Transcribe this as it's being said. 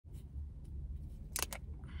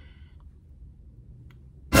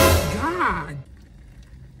God.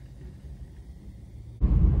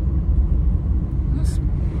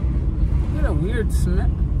 What a weird smell.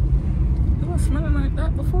 You ever smelling like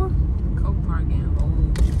that before? Coke part getting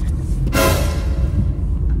old.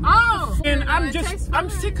 Oh! And I'm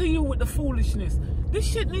sick of you with the foolishness. This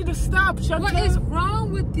shit need to stop, Shantel. What is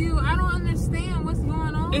wrong with you? I don't understand what's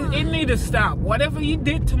going on. It need to stop. Whatever you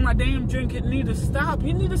did to my damn drink, it need to stop.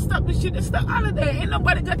 You need to stop this shit. It's the holiday. Ain't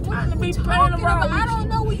nobody got time to be playing around. I don't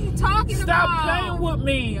know what you talking about. Stop playing with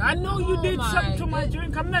me. I know you did something to my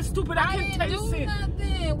drink. I'm not stupid. I can taste it.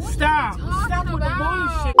 Nothing. What Stop. are you talking Stop with the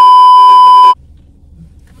bullshit.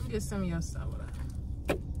 Let me get some of your soda.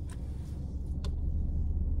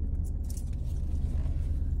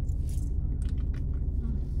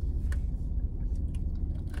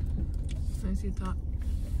 Nice you talk.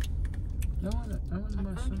 I want my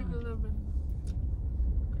I'll son. drink a little bit.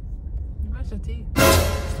 Brush your teeth.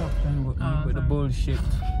 Stop playing with me with the bullshit.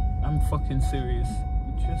 I'm fucking serious.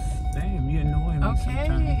 Just, damn, you annoying me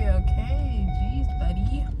sometimes. Okay. Jeez,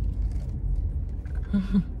 buddy.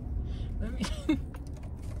 Let me...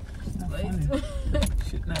 Not funny.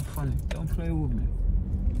 Shit not funny. Don't play with me.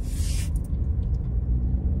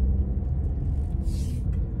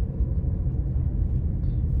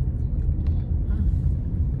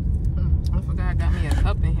 I forgot I got me a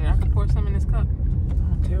cup in here. I can pour some in this cup. I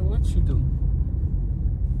don't care what you do.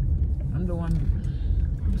 I'm the one.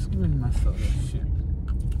 I'm just giving myself that shit.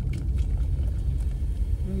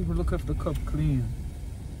 You didn't even look if the cup clean.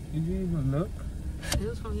 Did you even look? It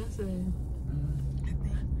was from yesterday. I think.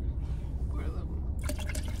 Pour a little.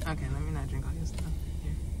 Okay, let me not drink all your stuff.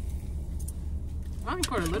 Here. I only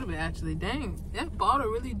poured a little bit actually. Dang, that bottle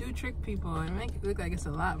really do trick people and make it look like it's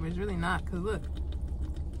a lot, but it's really not. Cause look.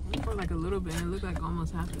 I poured like a little bit and it looked like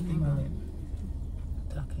almost half the thing.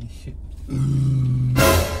 Talking shit. Drinking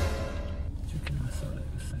my soda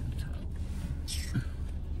at the same time.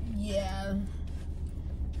 Yeah.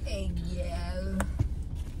 Hey, yeah.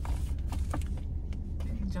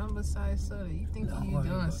 Big jumbo size soda. You think you're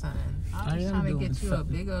doing something? I was trying to get you a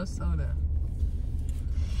big old soda.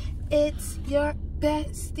 It's your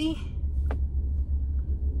bestie.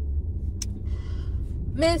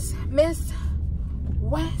 Miss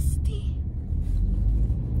Westy.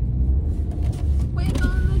 We're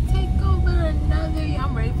gonna take over another year.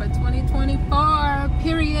 I'm ready for 2024,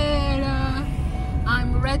 period.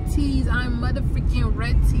 I'm Retties. I'm motherfucking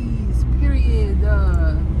Retties, period.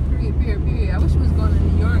 Period. I wish we was going to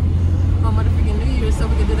New York on motherfucking New Year's so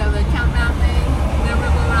we could do that little countdown thing. Remember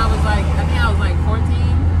when I was like, I think I was like 14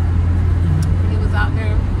 when he was out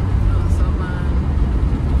there. That was so fun.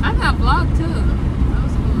 I got vlogged too. That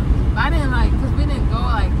was cool. But I didn't like, because we didn't go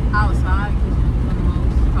like outside.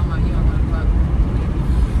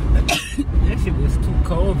 That shit was too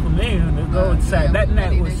cold for me to go outside. Yeah, that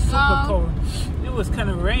night was super cold. It was kind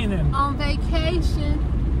of raining. On vacation.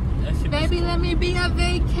 Baby, let me be a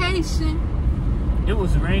vacation. It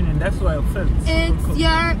was raining. That's why I felt super it's cold.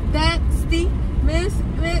 Your bestie, Miss.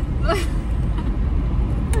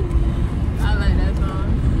 I like that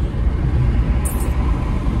song.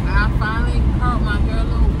 I finally curled my hair a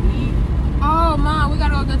little weak. Oh, Mom, we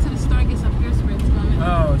gotta go to the store and get some hairspray too.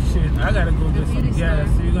 Oh shit, I gotta go get some gas,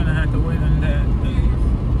 so you're gonna have to wait on that.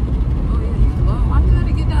 Oh yeah, you low. Why you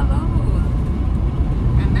gotta get that low?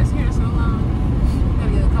 And this hair is so long.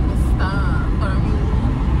 Gotta get a couple stops. For me.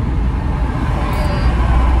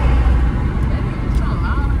 That hair is so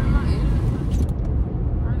loud in my ear.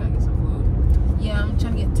 I gotta get some food. Yeah, I'm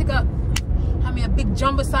trying to get tick up. Have me a big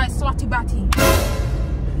jumbo size swati bati.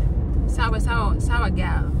 Sour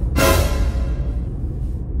gal.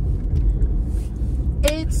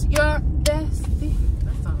 It's your bestie.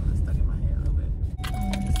 That song is stuck in my head a little bit.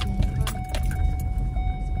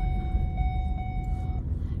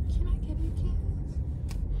 Can I get a kiss?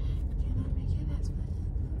 Can I make it as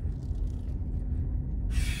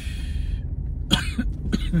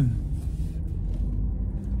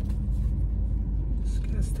This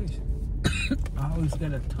gas station. I always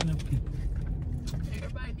got a ton of people.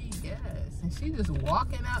 Everybody needs gas. And she just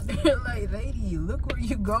walking out there like, lady, look where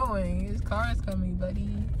you going. His car is coming, buddy.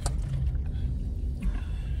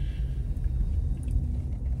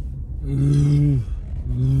 Every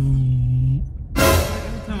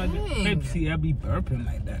time I get Pepsi, I be burping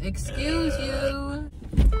like that. Excuse you.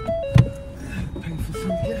 Pay for some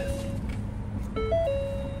gas.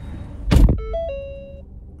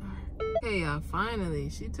 Okay, Okay, y'all, finally.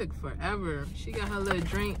 She took forever. She got her little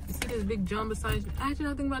drink. You see this big jumbo size? Actually,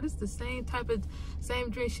 nothing about this. The same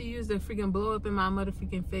drink she used to freaking blow up in my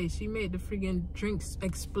motherfucking face. She made the freaking drinks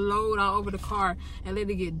explode all over the car and let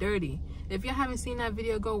it get dirty. If y'all haven't seen that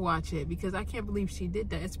video, go watch it, because I can't believe she did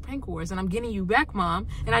that. It's prank wars, and I'm getting you back, Mom.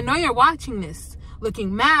 And I know you're watching this,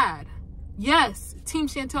 looking mad. Yes, Team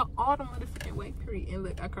Shantel all the motherfucking way, period. And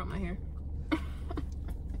look, I curled my hair.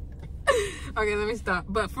 Okay, let me stop.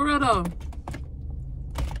 But for real though,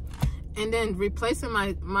 and then replacing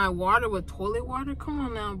my water with toilet water. Come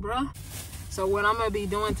on now, bruh. So what I'm gonna be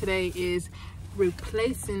doing today is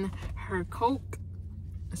replacing her Coke.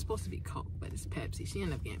 It's supposed to be Coke, but it's Pepsi. She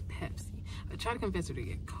ended up getting Pepsi. I tried to convince her to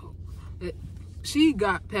get Coke, but she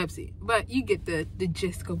got Pepsi. But you get the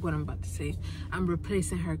gist of what I'm about to say. I'm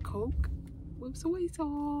replacing her Coke with soy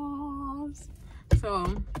sauce.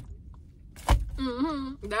 So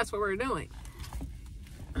that's what we're doing.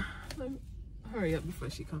 Let me hurry up before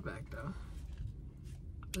she comes back though.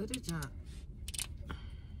 Let it jump.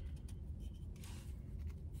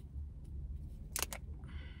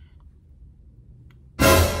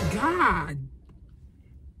 God.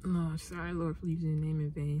 No, sorry, Lord, please your name in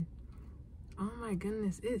vain. Oh my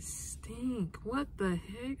goodness, it stink. What the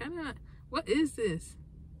heck? What is this?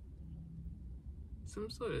 Some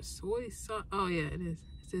sort of soy sauce. Oh yeah, it is.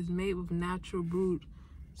 It says made with natural brewed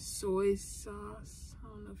soy sauce. I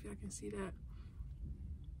don't know if y'all can see that.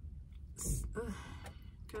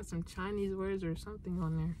 Got some Chinese words or something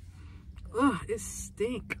on there. Ugh, it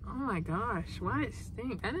stink. Oh my gosh, why it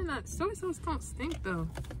stink? Soy sauce don't stink though.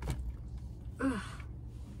 Ugh.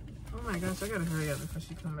 Oh my gosh, I gotta hurry up before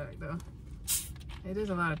she come back though. Hey, there's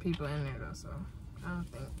a lot of people in there though, so I don't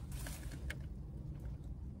think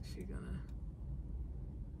she's gonna.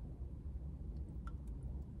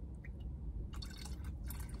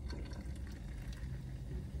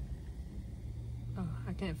 Oh,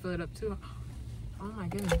 I can't fill it up too. Oh my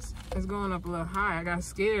goodness, it's going up a little high. I got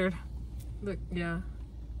scared. Look, yeah.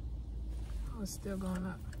 Oh, it's still going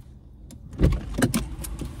up.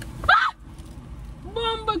 Ah!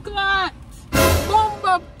 Bomba clot!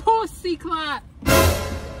 Bomba pussy clot!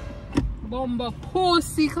 Bomba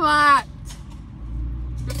pussy clot!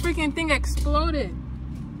 The freaking thing exploded.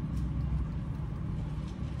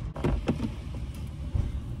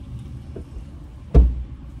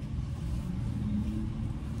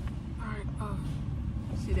 Alright, oh.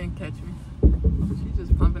 She didn't catch me. She's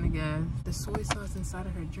just pumping the gas. The soy sauce inside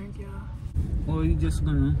of her drink, y'all. Or you just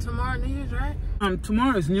gonna... Tomorrow New Year's, right?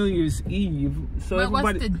 Tomorrow is New Year's Eve. So but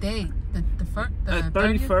what's the date? The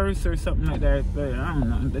 31st or something like that. But I don't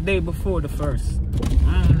know. The day before the 1st.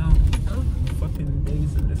 I don't know. Oh. Fucking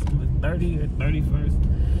days of this month. 30 or 31st.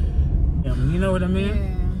 Yeah, you know what I mean?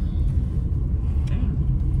 Yeah. Damn.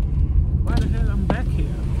 Why the hell I'm back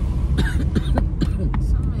here?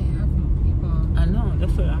 So many effing people. I know.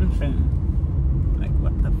 That's what I'm saying. Like,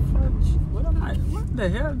 what the fudge? What the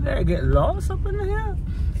hell? Did I get lost up in the hell?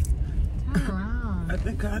 Turn around. I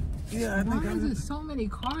think Why is there so many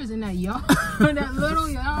cars in that yard? That little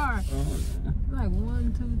yard. Oh, no. Like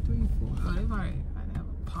 1, 2, 3, 4. Oh, they might have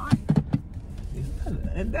a party.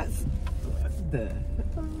 And that's the...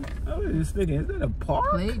 I was just thinking, is that a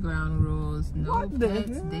park? Playground rules. No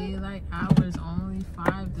pets. Daylight hours only.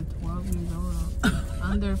 5 to 12 years old.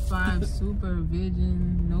 Under 5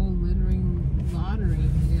 supervision. No littering. Lottery.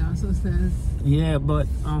 It also says. Yeah, but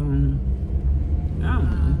I don't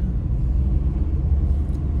know.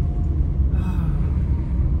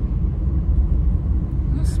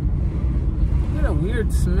 Get a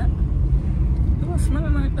weird smell. You was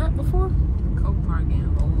smelling like that before? The Coke part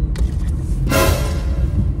getting old.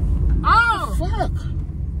 Oh! Fuck!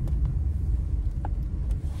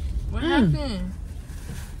 What happened?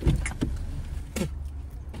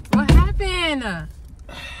 What happened?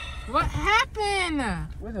 What happened?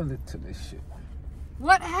 What a lid to this shit.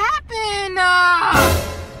 What happened?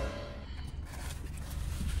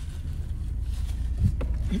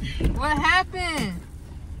 What happened?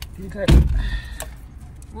 Okay.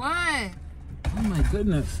 What? Oh my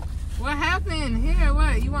goodness. What happened? Here,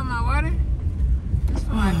 what? You want my water? It's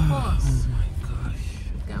for my pulse. Oh my gosh.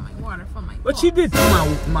 Got my water for my What pulse. you did to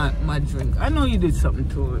my drink? I know you did something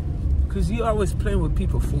to it. Because you always playing with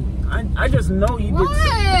people's food. I just know you did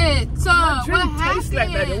something. What? So, My drink what happened? tastes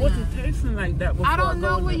like that. It wasn't tasting like that before. I don't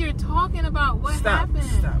know what you're talking about. What happened?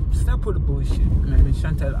 Stop with the bullshit, man.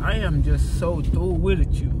 Chantel, I am just so through with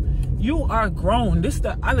it, you. You are grown. This is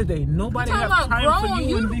the holiday. Nobody have time for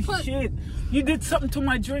you in this shit. You did something to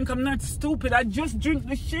my drink. I'm not stupid. I just drink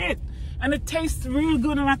the shit. and it tastes real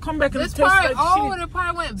good, and I come back and it tastes like shit. The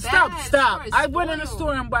part went bad. Stop. I went in the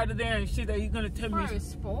store and bought it there and shit. Are you gonna tell me?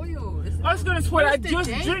 It's spoiled. I was gonna spoil. I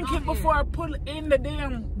just drink it before I put it in the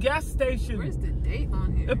damn gas station. Where's the date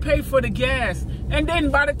on here? It paid for the gas, and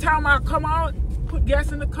then by the time I come out, put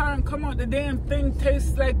gas in the car and come out, the damn thing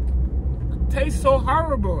tastes so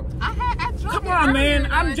horrible. Come on, man.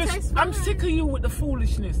 I'm sick of you with the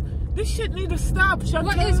foolishness. This shit need to stop, Shantel.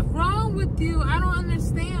 What is wrong with you? I don't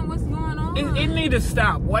understand what's going on. It need to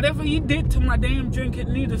stop. Whatever you did to my damn drink, it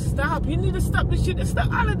need to stop. You need to stop this shit. It's the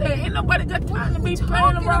holiday. Ain't nobody got time to be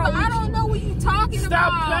playing around with you. I don't know what you talking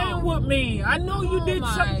about. Stop playing with me. I know you did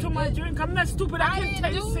something to my drink. I'm not stupid. I can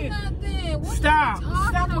taste it. Nothing. Stop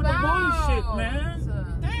with the bullshit, man.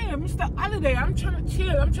 Damn, it's the holiday. I'm trying to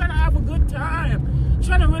chill. I'm trying to have a good time. I'm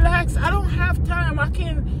trying to relax. I don't have time. I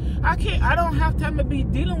don't have time to be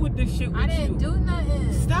dealing with this shit with you. I didn't do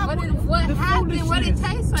nothing. Stop what happened? What it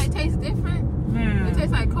tastes like? It tastes different? Man. It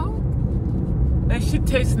tastes like Coke? That shit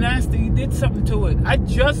tastes nasty. You did something to it. I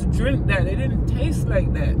just drank that. It didn't taste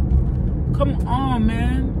like that. Come on,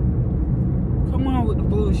 man. Come on with the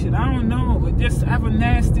bullshit. I don't know. It just have a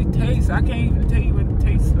nasty taste. I can't even tell you what it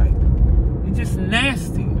tastes like. It's just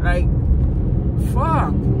nasty. Like,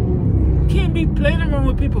 fuck. You can't be playing around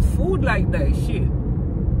with people's food like that shit.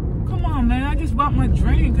 Come on, man. I just bought my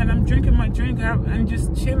drink and I'm drinking my drink out and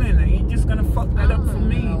just chilling. And you're just gonna fuck that up for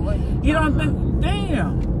me. You don't think?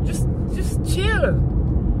 Damn. Just chill.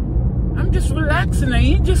 I'm just relaxing and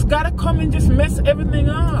you just gotta come and just mess everything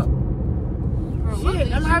up.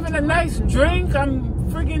 Shit, I'm having a nice drink. I'm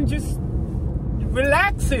friggin' just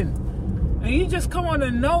relaxing. And you just come out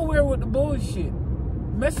of nowhere with the bullshit.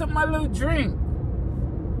 Mess up my little drink.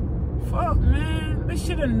 Fuck, man. This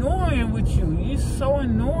shit annoying with you. You're so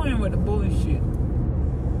annoying with the bullshit.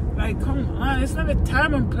 Like, come on. It's not a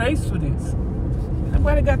time and place for this.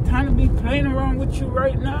 Nobody got time to be playing around with you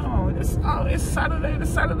right now. It's Saturday. The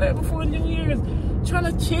Saturday before New Year's.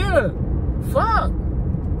 Trying to chill. Fuck.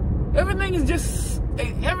 Everything is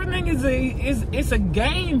a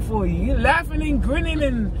game for you. You're laughing and grinning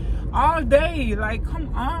and all day. Like, come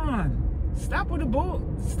on. Stop with the bull.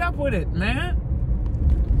 Stop with it, man.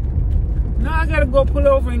 Now I gotta go pull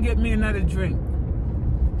over and get me another drink.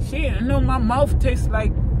 Shit, I know my mouth tastes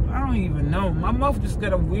like, I don't even know. My mouth just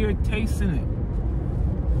got a weird taste in it.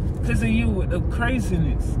 Because of you with the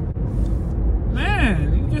craziness.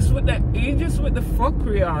 Man, you just with the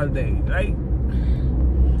fuckery all day.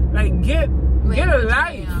 Like get a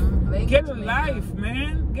life. Get a life,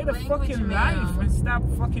 man. Get a fucking life and stop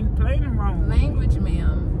fucking playing around. Language,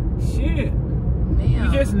 ma'am. Shit.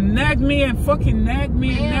 You just nag me and fucking nag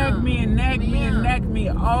me and nag me and nag me and nag me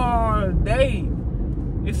all day.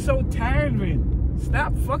 It's so tiring.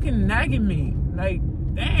 Stop fucking nagging me. Like,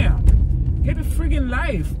 damn. Get a friggin'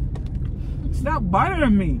 life. Stop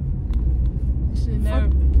bothering me.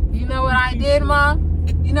 You know what I did, Mom?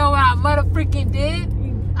 You know what I motherfucking did?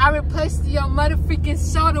 I replaced your motherfucking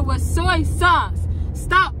soda with soy sauce.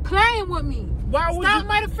 Stop playing with me. Stop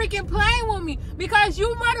motherfucking playing with me. Because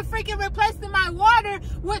you motherfucking replaced my water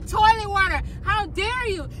with toilet water. How dare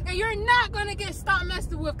you? And you're not gonna get stopped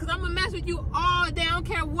messing with, because I'm gonna mess with you all day. I don't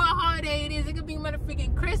care what holiday it is. It could be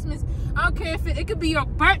motherfucking Christmas. I don't care if it could be your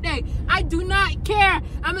birthday. I do not care.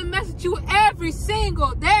 I'm gonna mess with you every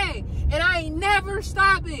single day. And I ain't never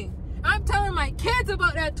stopping. I'm telling my kids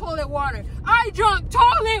about that toilet water. I drunk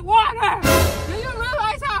toilet water. Do you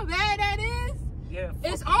realize how bad that is? Yeah.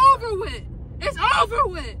 It's over with. It's over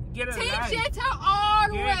with. Team Shantel all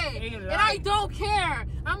the way. And I don't care.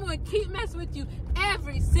 I'm gonna keep messing with you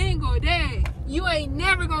every single day. You ain't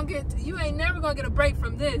never gonna get a break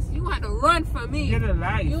from this. You have to run from me. Get a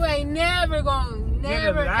life. You ain't never gonna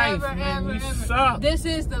ever. Suck. This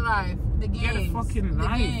is the life. The games. Get a fucking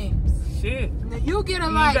life. The games. Shit. Now you get a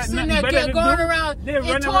life sitting there going around in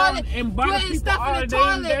toilet, putting stuff in the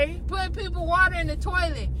toilet, putting people water in the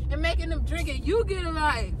toilet and making them drink it. You get a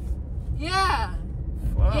life. Yeah.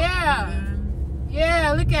 Fuck, yeah. Man.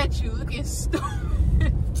 Yeah, look at you. Looking stupid.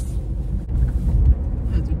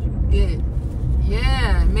 That's what you get.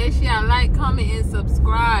 Yeah. Make sure y'all like, comment, and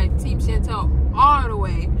subscribe. Team Shantel all the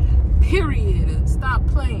way. Period. Stop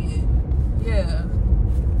playing. Yeah.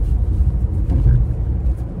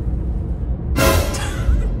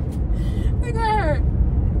 Look at her.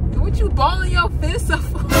 What you balling your fist up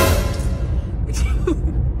for?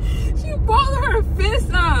 She balling her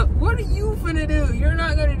fist up. What are you finna do? You're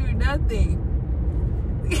not gonna do nothing.